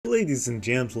Ladies and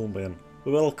gentlemen,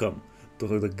 welcome to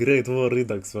the Great War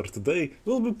Redux, where today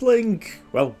we'll be playing,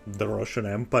 well, the Russian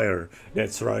Empire.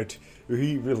 That's right,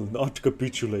 we will not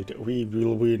capitulate, we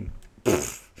will win.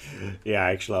 Yeah,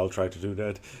 actually I'll try to do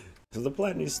that. So the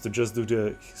plan is to just do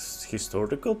the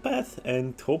historical path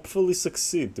and hopefully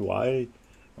succeed. Why?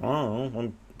 Oh,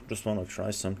 I just wanna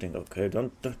try something, okay?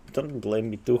 Don't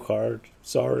blame me too hard,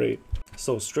 sorry.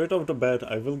 So straight off the bat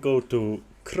I will go to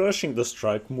crushing the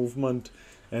strike movement,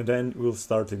 and then we'll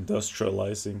start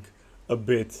industrializing a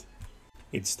bit.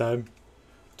 It's time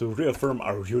to reaffirm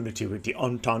our unity with the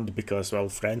Entente because, well,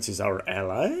 France is our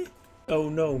ally? Oh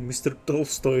no, Mr.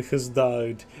 Tolstoy has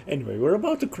died. Anyway, we're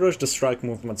about to crush the strike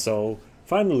movement, so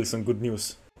finally some good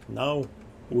news. Now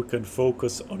we can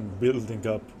focus on building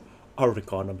up our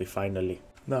economy finally.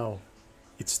 Now,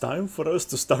 it's time for us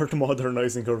to start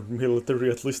modernizing our military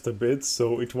at least a bit,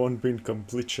 so it won't be in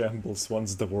complete shambles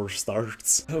once the war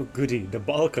starts. Oh goody, the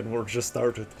Balkan war just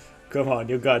started. Come on,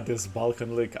 you got this,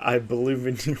 Balkan League, I believe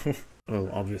in you. Well,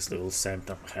 obviously we'll send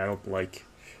them help, like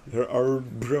they're our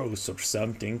bros or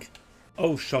something.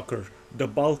 Oh shocker, the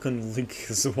Balkan League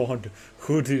has won.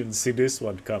 Who didn't see this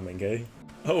one coming, eh?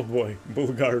 Oh boy,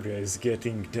 Bulgaria is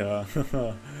getting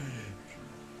the...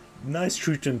 nice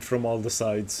treatment from all the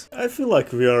sides. I feel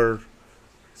like we are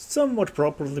somewhat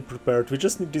properly prepared. We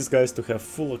just need these guys to have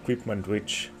full equipment,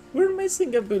 which we're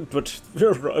missing a bit, but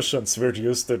we're Russians, we're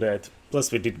used to that.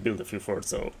 Plus we did build a few forts,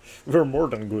 so we're more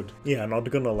than good. Yeah, not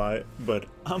gonna lie, but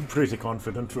I'm pretty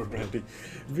confident we're ready.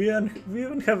 We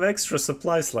even have extra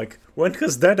supplies, like, when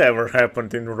has that ever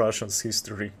happened in Russia's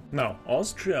history? Now,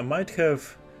 Austria might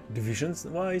have,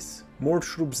 divisions-wise, more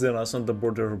troops than us on the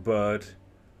border, but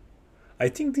I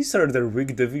think these are their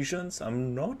weak divisions.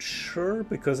 I'm not sure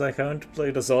because I haven't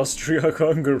played as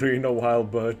Austria-Hungary in a while,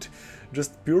 but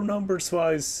just pure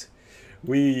numbers-wise,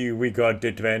 we got the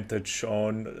advantage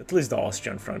on at least the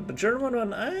Austrian front. The German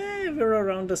one, we're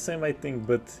around the same, I think,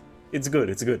 but it's good,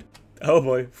 it's good. Oh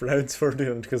boy, Franz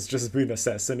Ferdinand has just been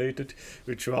assassinated,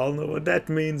 which you all know what that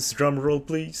means. Drumroll,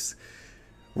 please.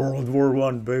 World War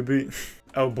I, baby.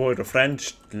 Oh boy, the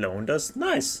French loaned us.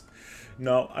 Nice.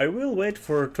 Now, I will wait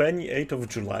for 28th of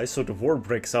July so the war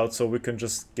breaks out so we can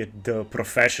just get the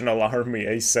professional army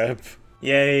ASAP.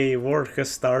 Yay, war has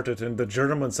started and the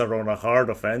Germans are on a hard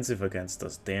offensive against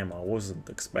us. Damn, I wasn't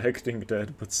expecting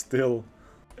that, but still.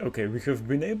 Okay, we have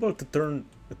been able to turn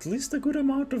at least a good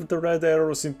amount of the red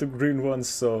arrows into green ones,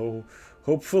 so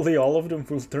hopefully all of them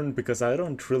will turn because I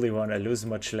don't really want to lose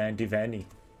much land, if any.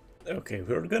 Okay,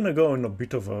 we're gonna go on a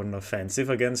bit of an offensive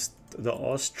against the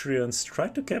Austrians, try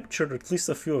to capture at least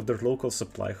a few of their local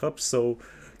supply hubs, so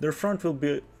their front will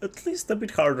be at least a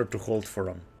bit harder to hold for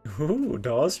them. Ooh,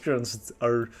 the Austrians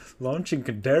are launching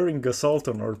a daring assault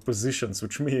on our positions,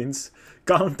 which means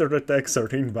counterattacks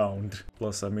are inbound.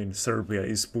 Plus, I mean, Serbia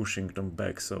is pushing them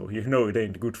back, so you know it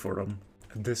ain't good for them.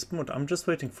 At this point, I'm just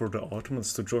waiting for the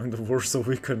Ottomans to join the war so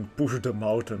we can push them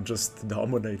out and just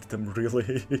dominate them,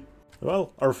 really.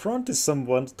 Well, our front is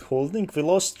somewhat holding. We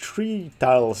lost 3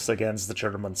 tiles against the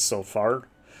Germans so far,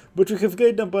 but we have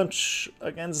gained a bunch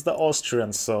against the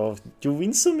Austrians, so you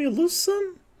win some, you lose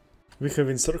some? We have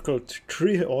encircled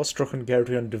 3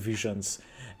 Austro-Hungarian divisions,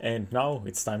 and now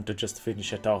it's time to just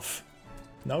finish it off.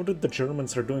 Now that the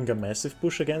Germans are doing a massive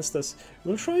push against us,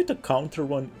 we'll try to counter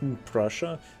one in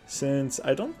Prussia, since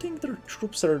I don't think their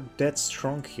troops are that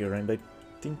strong here, and I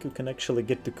think you can actually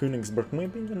get to Königsberg,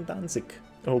 maybe even Danzig.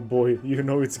 Oh boy, you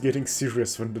know it's getting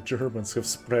serious when the Germans have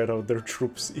spread out their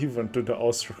troops even to the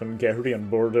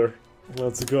Austro-Hungarian border.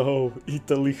 Let's go,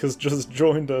 Italy has just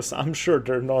joined us. I'm sure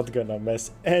they're not gonna mess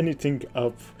anything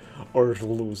up or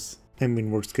lose. I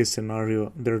mean, worst case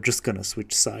scenario, they're just gonna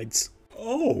switch sides.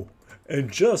 Oh,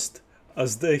 and just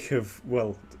as they have,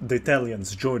 well, the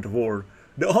Italians joined the war,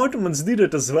 the Ottomans did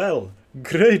it as well.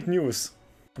 Great news!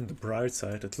 On the bright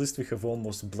side, at least we have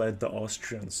almost bled the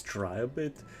Austrians dry a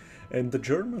bit. And the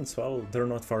Germans, well, they're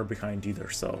not far behind either,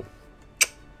 so...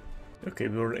 Okay,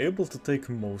 we were able to take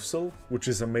Mosul, which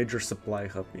is a major supply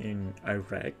hub in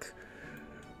Iraq.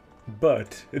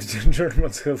 But the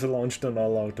Germans have launched an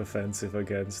all-out offensive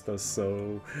against us,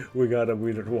 so we gotta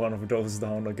wither one of those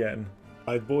down again.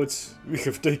 Right, boys, we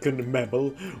have taken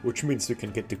Memel, which means we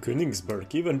can get to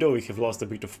Königsberg. Even though we have lost a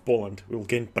bit of Poland, we'll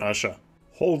gain Prussia.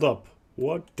 Hold up,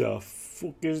 what the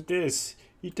fuck is this?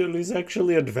 Italy is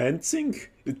actually advancing?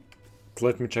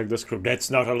 Let me check the script.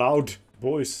 That's not allowed!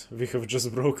 Boys, we have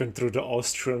just broken through the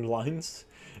Austrian lines,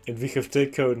 and we have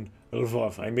taken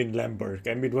Lvov, I mean Lemberg,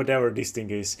 I mean whatever this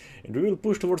thing is, and we will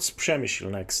push towards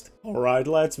Przemyśl next. Alright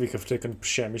lads, we have taken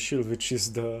Przemyśl, which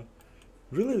is the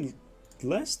really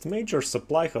last major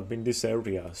supply hub in this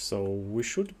area, so we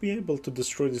should be able to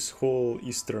destroy this whole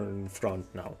eastern front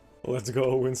now. Let's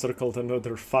go encircle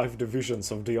another 5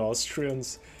 divisions of the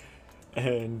Austrians,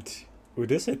 and with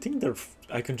this I think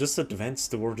I can just advance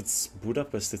towards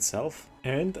Budapest itself.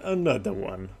 And another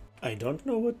one. I don't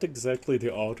know what exactly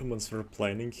the Ottomans were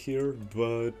planning here,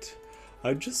 but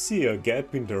I just see a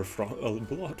gap in their front, a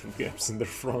lot of gaps in their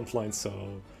front line,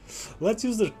 so let's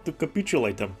use it to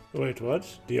capitulate them. Wait,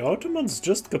 what? The Ottomans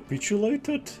just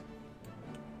capitulated?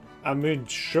 I mean,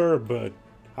 sure, but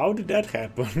how did that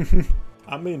happen?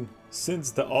 I mean,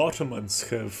 since the Ottomans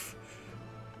have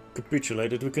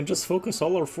capitulated, we can just focus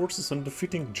all our forces on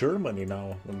defeating Germany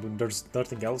now. I mean, there's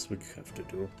nothing else we have to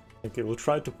do. Okay, we'll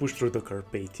try to push through the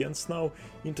Carpathians now,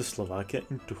 into Slovakia,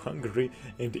 into Hungary,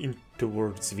 and in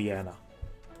towards Vienna.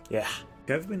 Yeah,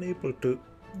 I've been able to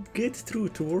get through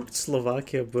towards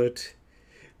Slovakia, but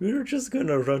we're just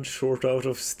gonna run short out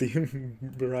of steam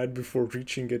right before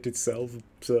reaching it itself,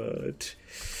 but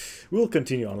we'll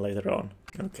continue on later on.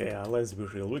 Okay, let's be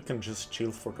real, we can just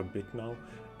chill for a bit now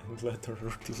and let our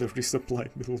artillery supply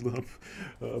build up.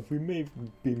 We may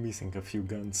be missing a few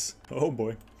guns. Oh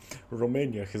boy,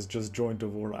 Romania has just joined the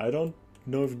war. I don't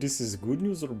know if this is good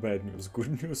news or bad news.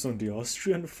 Good news on the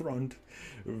Austrian front,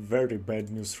 very bad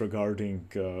news regarding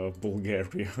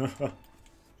Bulgaria.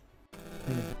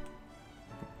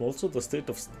 Also, the state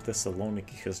of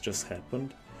Thessaloniki has just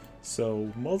happened,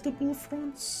 so multiple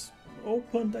fronts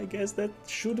opened. I guess that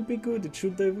should be good. It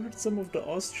should divert some of the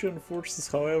Austrian forces.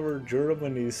 However,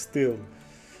 Germany is still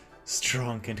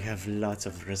strong and have lots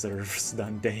of reserves,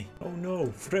 don't they? Oh no,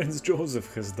 Franz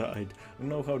Joseph has died. I don't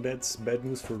know how that's bad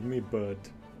news for me, but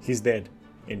he's dead.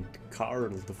 And Karl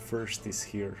the First is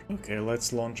here. Okay,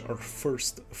 let's launch our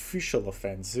first official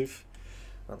offensive.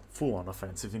 Well, full-on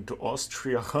offensive into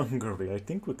Austria-Hungary. I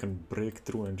think we can break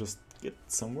through and just get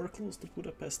somewhere close to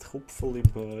Budapest, hopefully,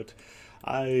 but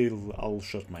I'll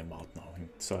shut my mouth now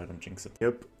so I don't jinx it.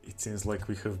 Yep, it seems like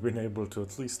we have been able to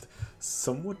at least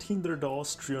somewhat hinder the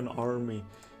Austrian army.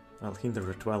 I'll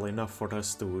hinder it well enough for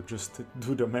us to just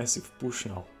do the massive push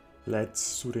now.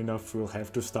 Soon enough we'll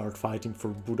have to start fighting for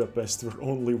Budapest. We're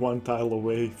only one tile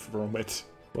away from it.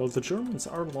 Well, the Germans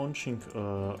are launching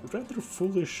a rather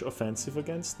foolish offensive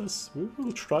against us. We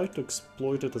will try to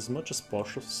exploit it as much as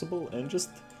possible and just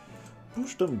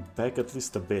push them back at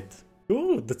least a bit.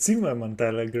 Oh, the Zimmermann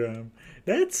telegram.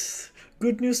 That's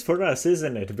good news for us,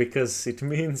 isn't it? Because it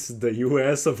means the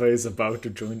US of A is about to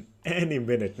join any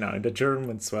minute now. And the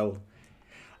Germans, well,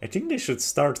 I think they should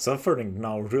start suffering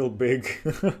now real big.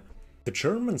 The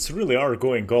Germans really are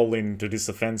going all into this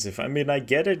offensive. I mean, I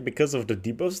get it because of the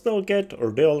debuffs they'll get, or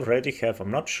they already have,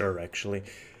 I'm not sure actually.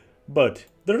 But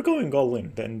they're going all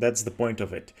in, and that's the point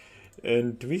of it.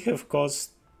 And we have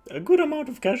caused a good amount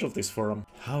of casualties for them.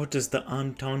 How does the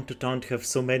Entente have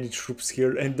so many troops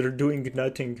here and they're doing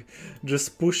nothing?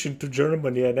 Just push into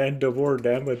Germany and end the war,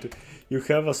 damn it. You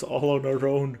have us all on our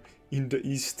own in the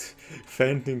east,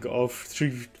 fending off 3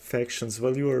 factions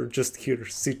while you are just here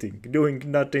sitting, doing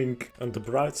nothing. On the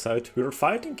bright side, we're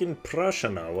fighting in Prussia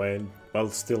now, and well,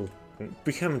 still,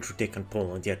 we haven't retaken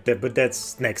Poland yet, but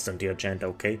that's next on the agenda,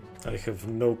 okay? I have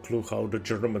no clue how the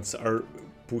Germans are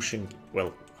pushing,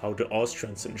 well, how the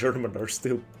Austrians and Germans are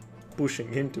still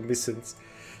pushing into me, since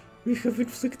we have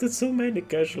inflicted so many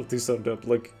casualties on them.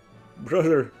 Like,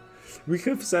 brother, we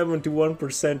have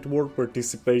 71% war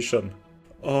participation.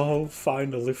 Oh,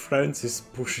 finally, France is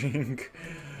pushing.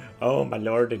 Oh my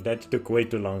lord, that took way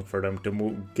too long for them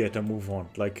to get a move on.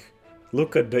 Like,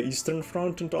 look at the Eastern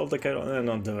Front and all the and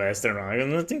on the Western Front.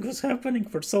 Nothing was happening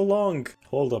for so long.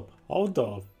 Hold up, how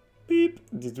the beep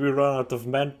did we run out of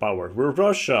manpower? We're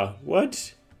Russia.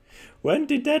 What? When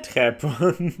did that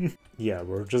happen? Yeah,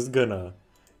 we're just gonna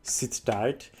sit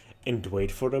tight and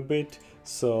wait for a bit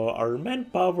so our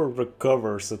manpower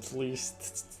recovers, at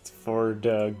least for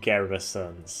the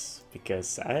garrisons,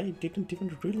 because I didn't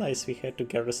even realize we had to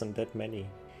garrison that many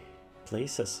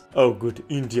places. Oh good,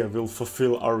 India will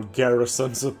fulfill our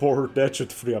garrison support. That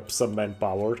should free up some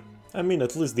manpower. I mean,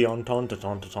 at least the Entente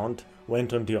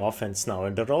went on the offense now,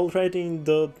 and they're already in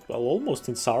the, well, almost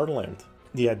in Saarland.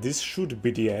 Yeah, this should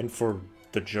be the end for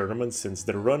the Germans, since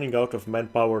they're running out of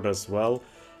manpower as well,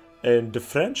 and the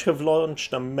French have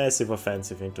launched a massive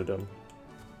offensive into them.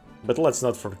 But let's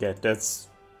not forget, that's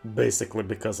basically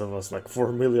because of us, like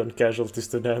 4 million casualties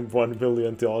to them, 1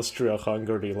 million to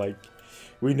Austria-Hungary, like,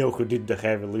 we know who did the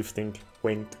heavy lifting,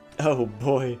 wink. Oh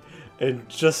boy, and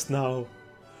just now,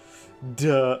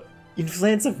 the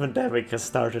influenza pandemic has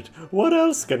started. What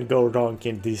else can go wrong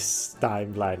in this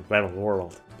timeline, well,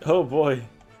 world? Oh boy,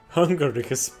 Hungary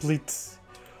has split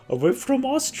away from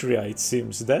Austria, it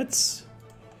seems. That's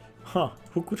Huh,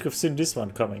 who could have seen this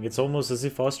one coming? It's almost as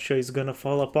if Austria is gonna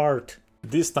fall apart.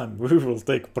 This time we will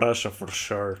take Prussia for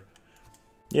sure.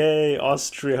 Yay,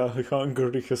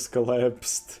 Austria-Hungary has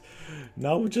collapsed.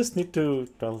 Now we just need to,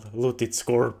 well, loot its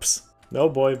corpse. Oh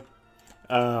boy.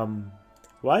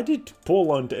 Why did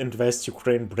Poland and West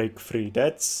Ukraine break free?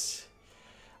 That's...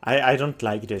 I don't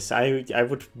like this. I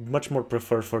would much more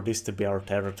prefer for this to be our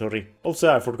territory.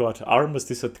 Also, I forgot,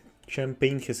 armistice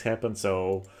campaign has happened,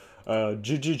 so...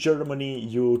 GG Germany,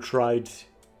 you tried...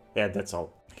 Yeah, that's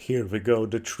all. Here we go,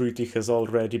 the treaty has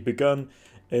already begun,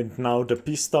 and now the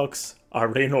peace talks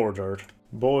are in order.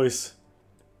 Boys,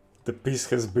 the peace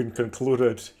has been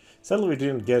concluded. Sadly we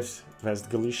didn't get West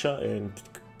Galicia and...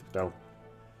 well...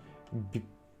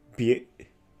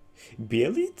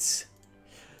 Bielitz?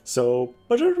 So,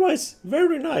 but otherwise,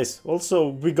 very nice. Also,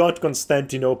 we got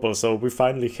Constantinople, so we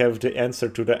finally have the answer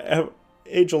to the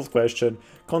age-old question.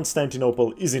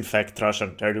 Constantinople is in fact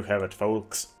Russian. There you have it,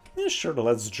 folks. Yeah, sure,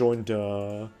 let's join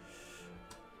the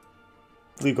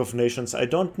League of Nations. I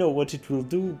don't know what it will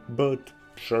do, but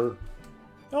sure.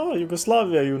 Oh,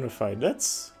 Yugoslavia unified.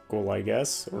 That's cool, I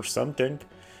guess, or something.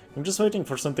 I'm just waiting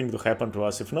for something to happen to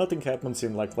us. If nothing happens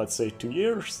in, like, let's say 2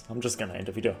 years, I'm just gonna end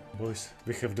the video. Boys,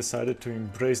 we have decided to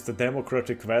embrace the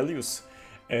democratic values,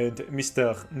 and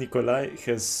Mr. Nikolai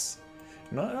has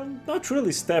not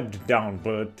really stepped down,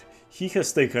 but he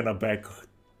has taken a back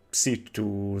seat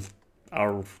to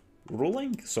our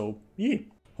ruling, so yeah.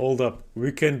 Hold up,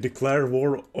 we can declare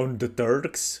war on the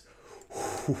Turks?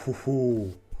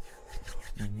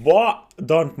 What?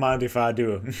 Don't mind if I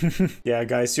do. Yeah,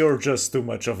 guys, you're just too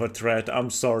much of a threat. I'm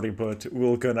sorry, but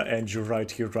we're gonna end you right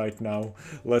here, right now.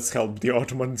 Let's help the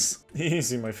Ottomans.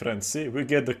 Easy, my friends. See, we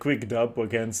get the quick dub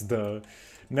against the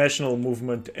national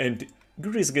movement, and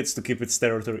Greece gets to keep its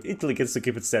territory, Italy gets to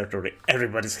keep its territory.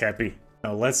 Everybody's happy.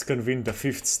 Now let's convene the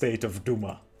 5th state of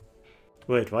Duma.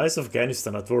 Wait, why is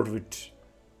Afghanistan at war with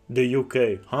the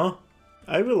UK, huh?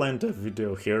 I will end the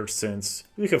video here since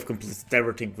we have completed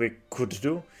everything we could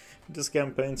do in this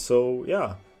campaign, so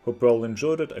yeah. Hope you all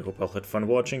enjoyed it, I hope you all had fun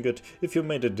watching it. If you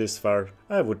made it this far,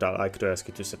 I would like to ask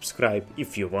you to subscribe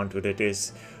if you want to do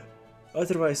this.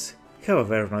 Otherwise, have a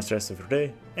very nice rest of your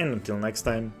day, and until next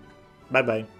time, bye bye.